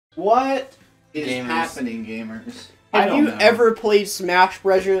What is Gamers. happening, gamers? Have you ever played Smash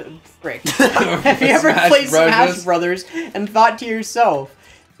Brothers? Frick. Have you ever played Smash Brothers and thought to yourself,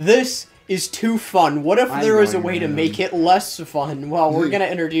 this is too fun. What if there was a way to make it less fun? Well, we're going to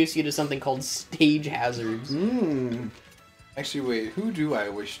introduce you to something called stage hazards. Actually, wait. Who do I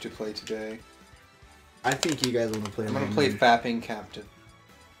wish to play today? I think you guys want to play. I'm going to play Fapping Captain.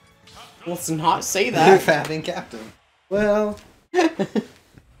 Let's not say that. Fapping Captain. Well...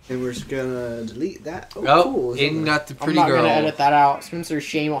 And we're just gonna delete that. Oh, cool. Aiden got the pretty girl. I'm not girl. gonna edit that out. Spencer's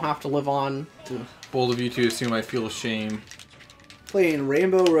shame will have to live on. Bold of you to assume I feel shame. Playing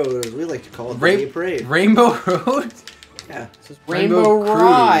Rainbow Road, as we like to call it, the gay parade. Rainbow Road? Yeah. It's Rainbow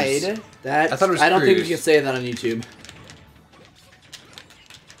Ride. That, I thought it was I don't think Cruise. we can say that on YouTube.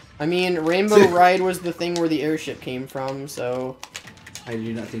 I mean, Rainbow Ride was the thing where the airship came from, so... I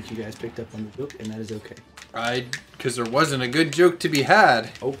do not think you guys picked up on the joke, and that is okay. Because there wasn't a good joke to be had.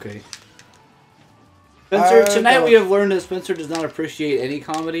 Okay. Spencer, tonight we have learned that Spencer does not appreciate any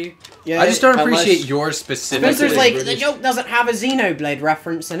comedy. Yeah, I just don't appreciate yours specifically. Spencer's like, the joke doesn't have a Xenoblade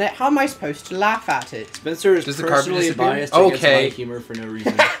reference in it. How am I supposed to laugh at it? Spencer is personally biased against my humor for no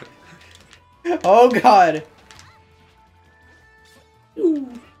reason. Oh god.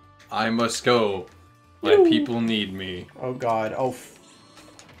 I must go. My people need me. Oh god. Oh.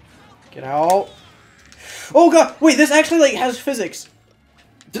 Get out. Oh god. Wait, this actually like has physics.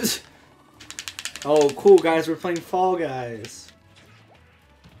 Oh, cool guys, we're playing Fall Guys.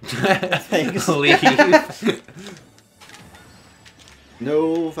 Thanks. Leave.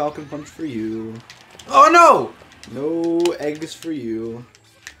 No Falcon Punch for you. Oh no! No eggs for you.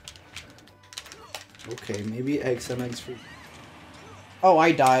 Okay, maybe some eggs for you. Oh,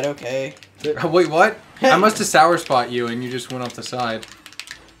 I died, okay. Wait, what? I must have sour spot you and you just went off the side.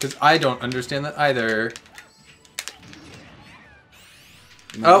 Because I don't understand that either.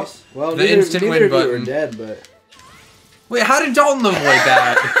 Nice. Oh, well, the instant win button. Are dead, but... Wait, how did Dalton avoid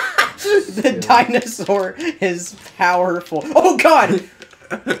that? The dinosaur is powerful. Oh god!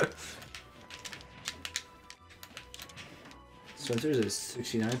 Spencer's at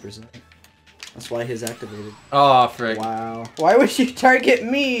 69%. That's why his activated. Oh, frick. Wow. Why would you target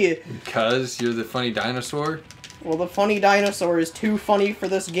me? Because you're the funny dinosaur? Well, the funny dinosaur is too funny for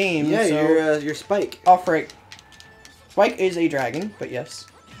this game, Yeah, so... you're Spike. Oh, frick. Spike is a dragon, but yes.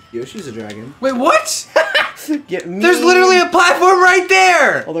 Yoshi's a dragon. Wait, what? Get me. There's literally a platform right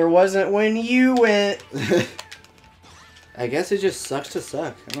there! Well, there wasn't when you went. I guess it just sucks to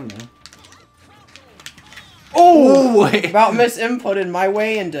suck. I don't know. Oh! About misinputted my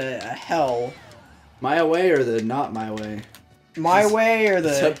way into hell. My way or the not my way? My way or the...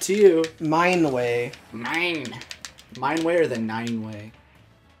 It's up to you. Mine way. Mine. Mine way or the 9 way?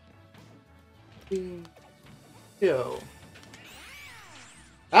 Yo.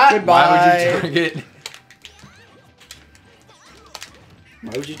 Ah, goodbye. Why would you target?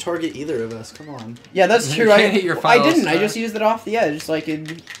 Why would you target either of us? Come on. Yeah, that's true. You can't hit your I final didn't. star. I just used it off the edge so I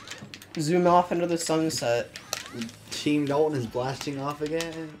could zoom off into the sunset. Team Dalton is blasting off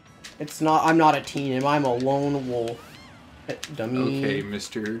again. It's not. I'm not a team. I'm a lone wolf. Dummy. Okay,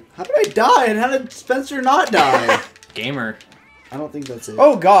 Mr. How did I die? And how did Spencer not die? Gamer. I don't think that's it.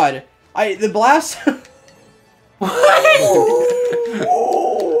 Oh god. The blast.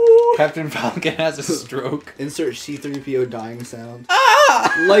 Captain Falcon has a stroke. Insert C-3PO dying sound.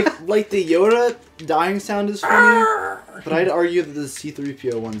 Ah! Like the Yoda dying sound is funny, but I'd argue that the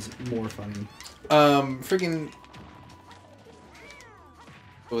C-3PO one's more funny. Freaking.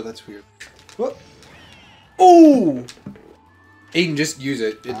 Oh, that's weird. What? Oh! Aiden, just use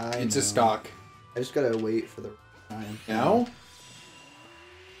it. It's a know. stock. I just gotta wait for the time. Now?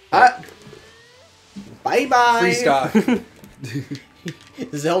 Ah! Bye-bye! Free stock.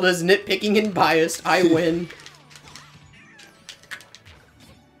 Zelda's nitpicking and biased. I win.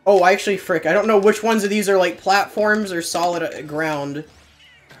 Oh, actually, frick. I don't know which ones of these are like platforms or solid ground.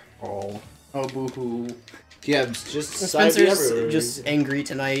 Oh. Oh, boo-hoo. Yeah, just Spencer's just angry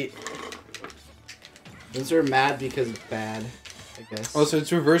tonight. Spencer mad because it's bad, I guess. Oh, so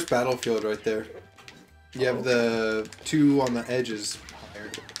it's reverse Battlefield right there. You have the 2 on the edges higher.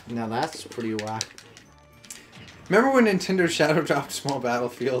 Now that's pretty whack. Remember when Nintendo Shadow dropped Small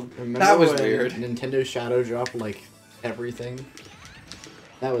Battlefield? Remember that was when weird. Nintendo Shadow dropped, like, everything?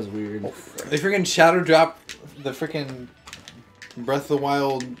 That was weird. They freaking Shadow dropped the freaking Breath of the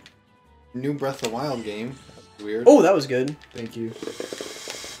Wild, new Breath of the Wild game. That was weird. Oh, that was good. Thank you.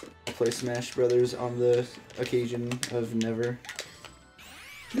 I play Smash Brothers on the occasion of never.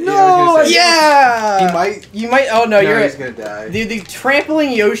 No! Yeah! He might. You might. Oh no, you're he's right. gonna die. The trampling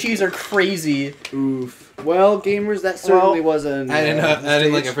Yoshis are crazy. Oof. Well, gamers, that certainly wasn't.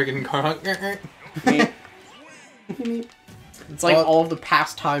 Adding like a freaking car honk. It's like all of the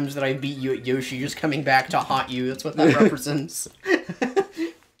past times that I beat you at Yoshi just coming back to haunt you. That's what that represents.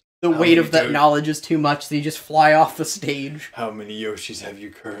 The weight of that knowledge is too much, so you just fly off the stage. How many Yoshis have you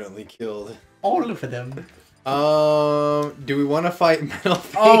currently killed? All of them. Do we want to fight Metal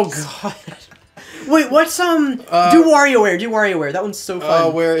Face? Oh god. Wait, what's do WarioWare? Do WarioWare? That one's so fun. Oh,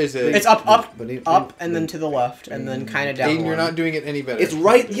 where is it? It's up, and then to the left, and then kind of down. Aiden, you're not doing it any better. It's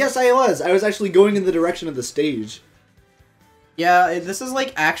right. Yes, I was. I was actually going in the direction of the stage. Yeah, this is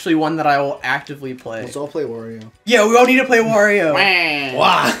like actually one that I will actively play. Let's all play Wario. Yeah, we all need to play Wario.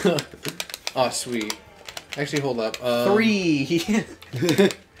 Wow. Oh, sweet. Actually, hold up. 3.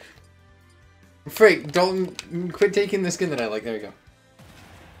 Freak, don't quit taking the skin that I like. There we go.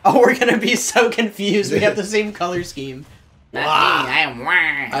 Oh, we're gonna be so confused. We have the same color scheme.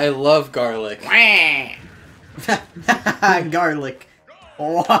 I love garlic. Garlic.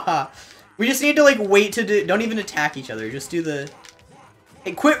 We just need to like wait to do. Don't even attack each other. Just do the.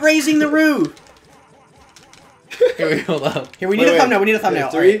 Hey, quit raising the roof. Here we hold up. Here we need a thumbnail. We need a thumbnail.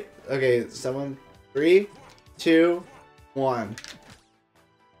 3. Right. Okay, someone. 3, 2, 1.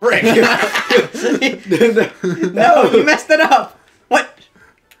 Frick. No, you messed it up. What?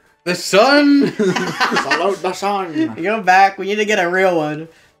 The sun. Salute the sun. Go back. We need to get a real one.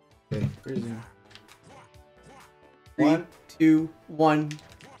 Okay, where's it? 3, 2, 1.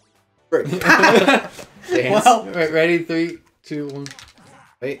 Well, right, ready? 3, 2, 1.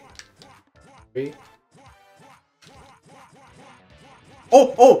 Wait. 3.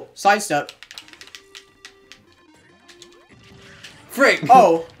 Oh! Sidestep. Frick!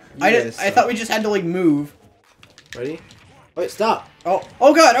 Oh, I thought we just had to like move. Ready? Wait, stop.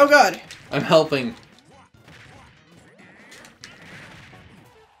 Oh god! I'm helping.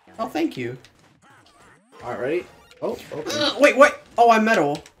 Oh, thank you. All right, ready? Oh, okay. Wait, what? Oh, I'm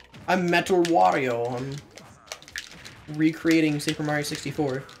metal. I'm Metal Wario. I'm recreating Super Mario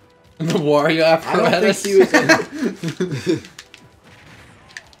 64. The Wario apparatus. I don't think he was.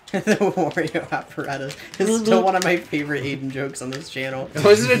 The Wario apparatus is still one of my favorite Aiden jokes on this channel.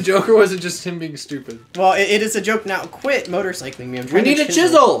 Was it a joke or was it just him being stupid? Well, it is a joke now. Quit motorcycling me. I'm We trying need to a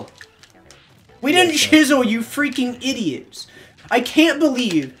chisel! We didn't chisel, you freaking idiots. I can't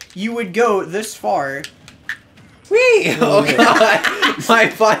believe you would go this far. Whee! Oh god!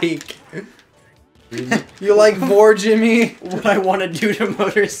 My bike! You like vor, Jimmy? What I want to do to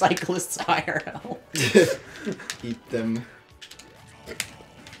motorcyclists IRL. Eat them.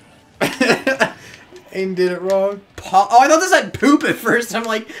 Aiden did it wrong. Oh, I thought this had poop at first. I'm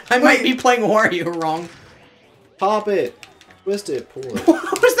like, I might be playing Wario wrong. Pop it. Twist it. Pull it.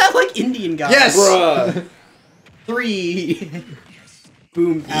 What was that like Indian guy? Yes! Bruh. 3.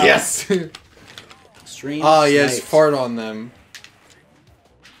 Boom. Out. Yes! Stream. Ah, yes, fart on them.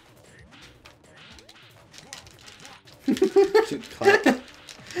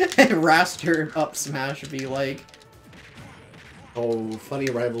 Raster up smash would be like. Oh, funny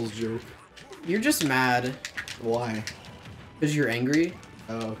rivals joke. You're just mad. Why? Because you're angry?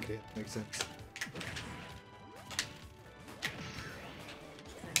 Oh, okay. Makes sense.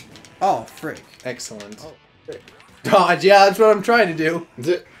 Oh, frick. Excellent. Oh, frick. Dodge, yeah, that's what I'm trying to do.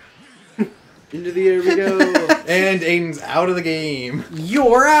 Into the air we go. And Aiden's out of the game.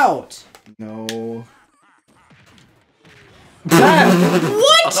 You're out! No.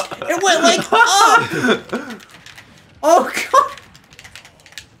 What? It went like up! Oh, God!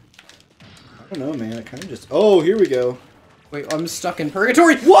 I don't know, man. It kind of just... Oh, here we go. Wait, I'm stuck in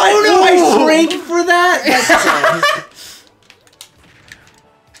purgatory. What? Oh, no, I shrank for that?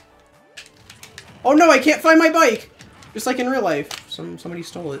 Oh, no, I can't find my bike. Just like in real life. Somebody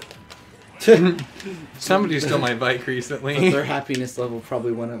stole it. Somebody stole my bike But recently. their happiness level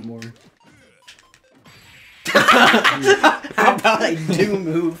probably went up more. How about I do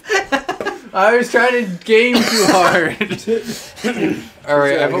move? I was trying to game too hard.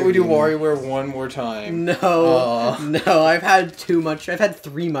 Alright, how about we do WarioWare one more time? No. No, I've had too much. I've had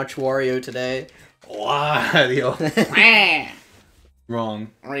 3 much Wario today. Wario.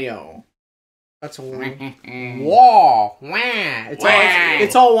 Wrong. Wario. That's a wah.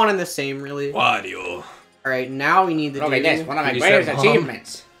 It's all one and the same, really. Wario. Alright, now we need to Okay, do... this one of my greatest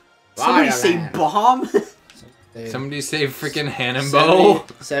achievements. Somebody Wario say Man. bomb? Somebody say freaking Hannonbo.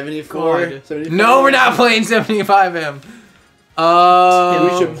 74. God. 75. No, we're not playing 75M.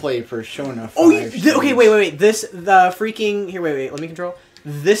 Yeah, we should play Persona 5. Oh, okay, wait. The freaking... Here, wait, let me control.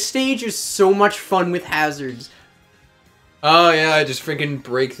 This stage is so much fun with hazards. Oh yeah, I just freaking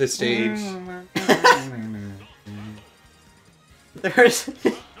break the stage. There's...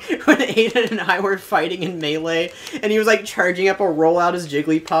 when Aiden and I were fighting in Melee, and he was like charging up a rollout as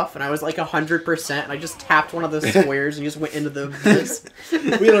Jigglypuff, and I was like 100%, and I just tapped one of the squares and just went into the abyss.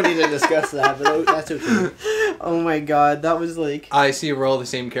 We don't need to discuss that, but that's okay. Oh my god, that was like... I see we're all the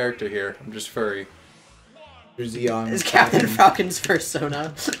same character here. I'm just furry. You're Zeon. It's Captain Falcon's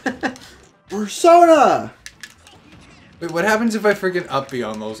persona. Persona! Wait, what happens if I freaking uppy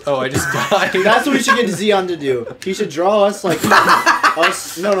on those? Oh, I just died. That's what we should get Zeon to do. He should draw us like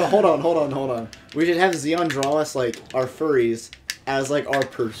us. No, hold on. We should have Zeon draw us like our furries as like our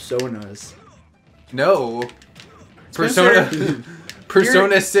personas. No.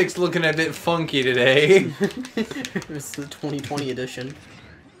 Persona 6 looking a bit funky today. It's the 2020 edition.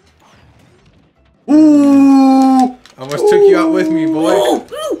 Ooh! Almost took you out with me, boy.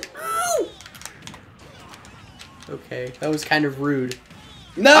 Okay, that was kind of rude.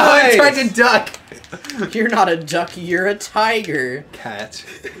 No, I tried to duck. You're not a duck, you're a tiger. Cat.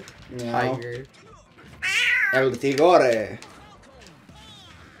 Tiger. El Tigre.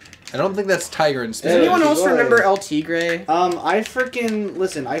 I don't think that's tiger in Does Spanish. anyone else remember El Tigre? I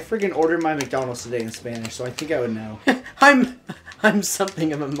freaking ordered my McDonald's today in Spanish, so I think I would know. I'm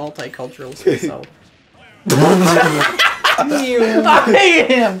something of a multicultural myself. I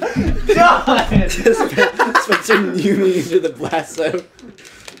am done. Spencer knew me into the blast zone.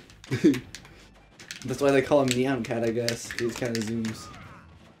 That's why they call him Neon Cat, I guess. He kind of zooms.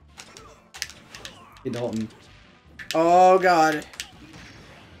 Hey, Dalton. Oh god.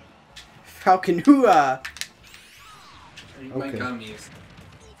 Falcon hooah! My gummies.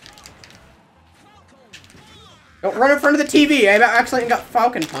 Don't run in front of the TV! I accidentally got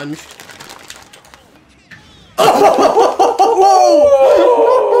Falcon punched.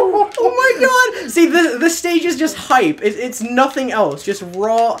 Oh my god! See, the stage is just hype. It's nothing else. Just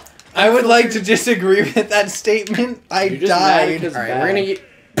raw. I would like to disagree with that statement. I died. Alright, we're gonna get...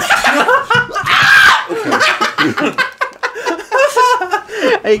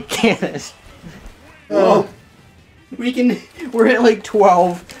 I can't. Oh. We're at like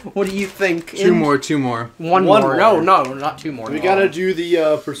 12. What do you think? Two more. One more. No, not two more. We gotta do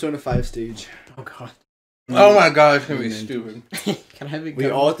the Persona 5 stage. Oh god. Oh my god, it's gonna be stupid. Can I have a We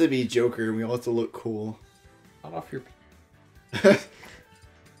all have to be Joker, and we all have to look cool. Not off your...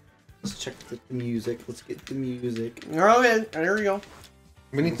 Let's check the music. Let's get the music. Oh, yeah. There we go.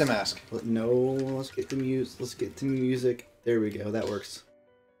 Beneath the mask. No, let's get the music. Let's get the music. There we go. That works.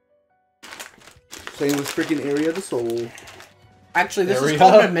 Playing with freaking Area of the Soul. Actually, this is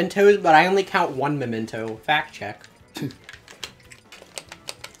called mementos, but I only count one memento. Fact check.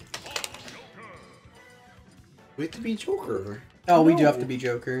 We have to be Joker. Oh, we do have to be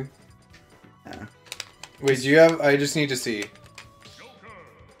Joker. Yeah. Wait, do you have... I just need to see.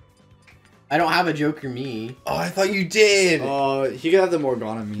 I don't have a Joker me. Oh, I thought you did! You can have the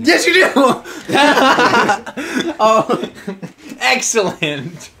Morgana me. Yes, you do! Oh,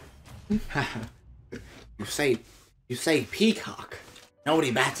 excellent! You say peacock, nobody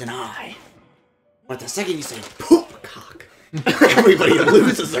bats an eye. But the second you say poopcock, everybody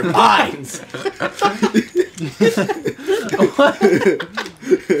loses their minds.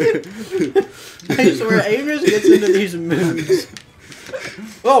 I swear, Aim just gets into these moods.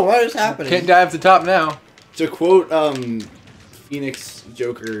 Oh, what is happening? Can't die off the top now. To quote Phoenix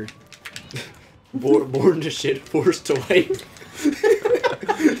Joker, born to shit, forced to wait.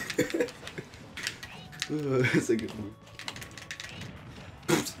 That's a good move.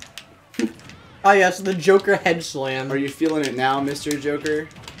 Oh yes, the Joker head slam. Are you feeling it now, Mr. Joker?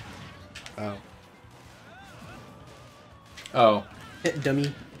 Oh. Oh. Hit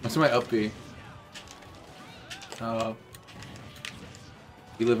dummy. What's my up B?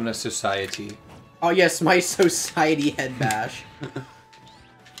 We live in a society. Oh yes, my society head bash.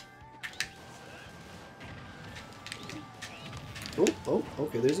 Oh,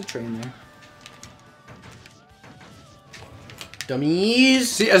 okay, there's a train there. Dummies.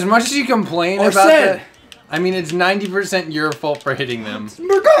 See, as much as you complain about that, I mean, it's 90% your fault for hitting them.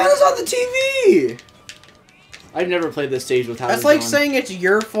 Morgana's on the TV! I've never played this stage without That's like saying it's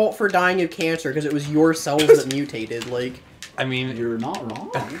your fault for dying of cancer because it was your cells that mutated. Like, I mean, you're not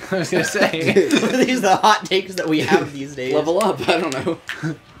wrong. I was gonna say. These are the hot takes that we have these days. Level up, I don't know.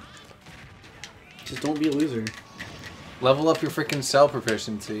 Just don't be a loser. Level up your freaking cell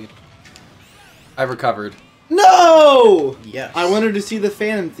proficiency. I've recovered. No! Yes. I wanted to see the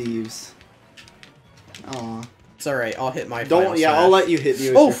Phantom Thieves. Aw. It's alright, I'll hit my Don't, final yeah, smash. I'll let you hit me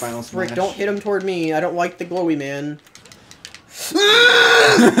with your final smash. Frick, don't hit him toward me. I don't like the glowy man.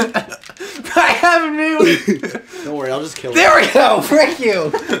 I haven't moved! Don't worry, I'll just kill him. There we go! Frick you!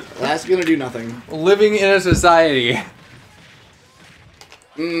 That's gonna do nothing. Living in a society.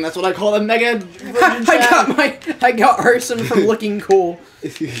 That's what I call a mega. I got arson from looking cool.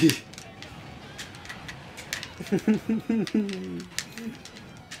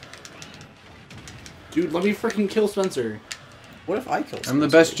 Dude, let me freaking kill Spencer. What if I kill Spencer? I'm the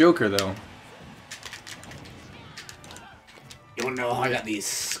best Joker, though. You wanna know how I got these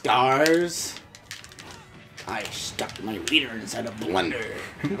scars? I stuck my wiener inside a blender.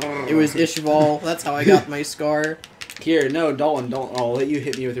 It was Ishval. That's how I got my scar. Here, no, Dalton, don't. I'll let you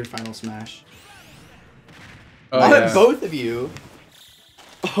hit me with your final smash. Oh, Not both of you.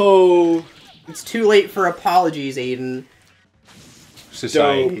 Oh. It's too late for apologies, Aiden.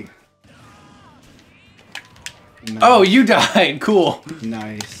 Society. Nice. Oh, you died. Cool.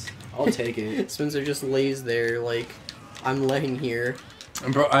 Nice. I'll take it. Spencer just lays there like, I'm laying here.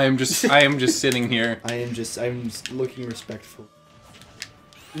 Bro, I am just sitting here. I'm just looking respectful.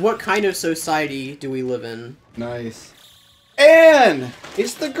 What kind of society do we live in? Nice. Anne!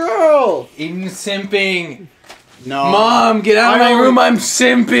 It's the girl! Aiden simping. No. Mom, get out of my room, I'm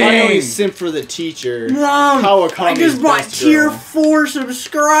simping! I only simp for the teacher. Mom! I just bought tier 4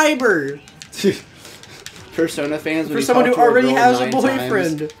 subscriber! Persona fans, when For you someone talk who to already girl has a 9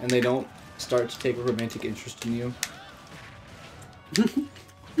 boyfriend. times and they don't start to take a romantic interest in you.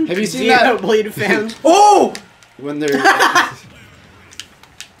 Have you seen that? Blade fans. Oh! When their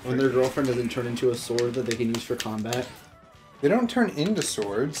girlfriend doesn't turn into a sword that they can use for combat. They don't turn into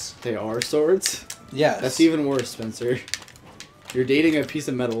swords. They are swords? Yes. That's even worse, Spencer. You're dating a piece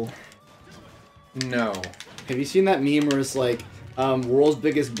of metal. No. Have you seen that meme where it's like, world's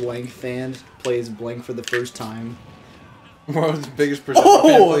biggest blank fan plays blank for the first time? World's biggest Persona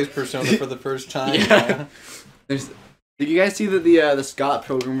fan plays Persona for the first time. Yeah. Did you guys see that the Scott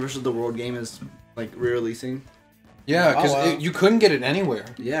Pilgrim vs. the World game is like re-releasing? Yeah, because you couldn't get it anywhere.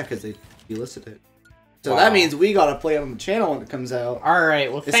 Yeah, because they delisted it. So that means we gotta play it on the channel when it comes out.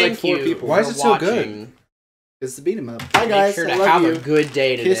 Alright, well It's thank like 4 you. people. Why is it so watching. good? It's the beat 'em up. Hi guys, Make sure I to love have you. a good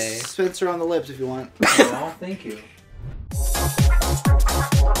day today. Kiss Spencer on the lips if you want. Oh, thank you.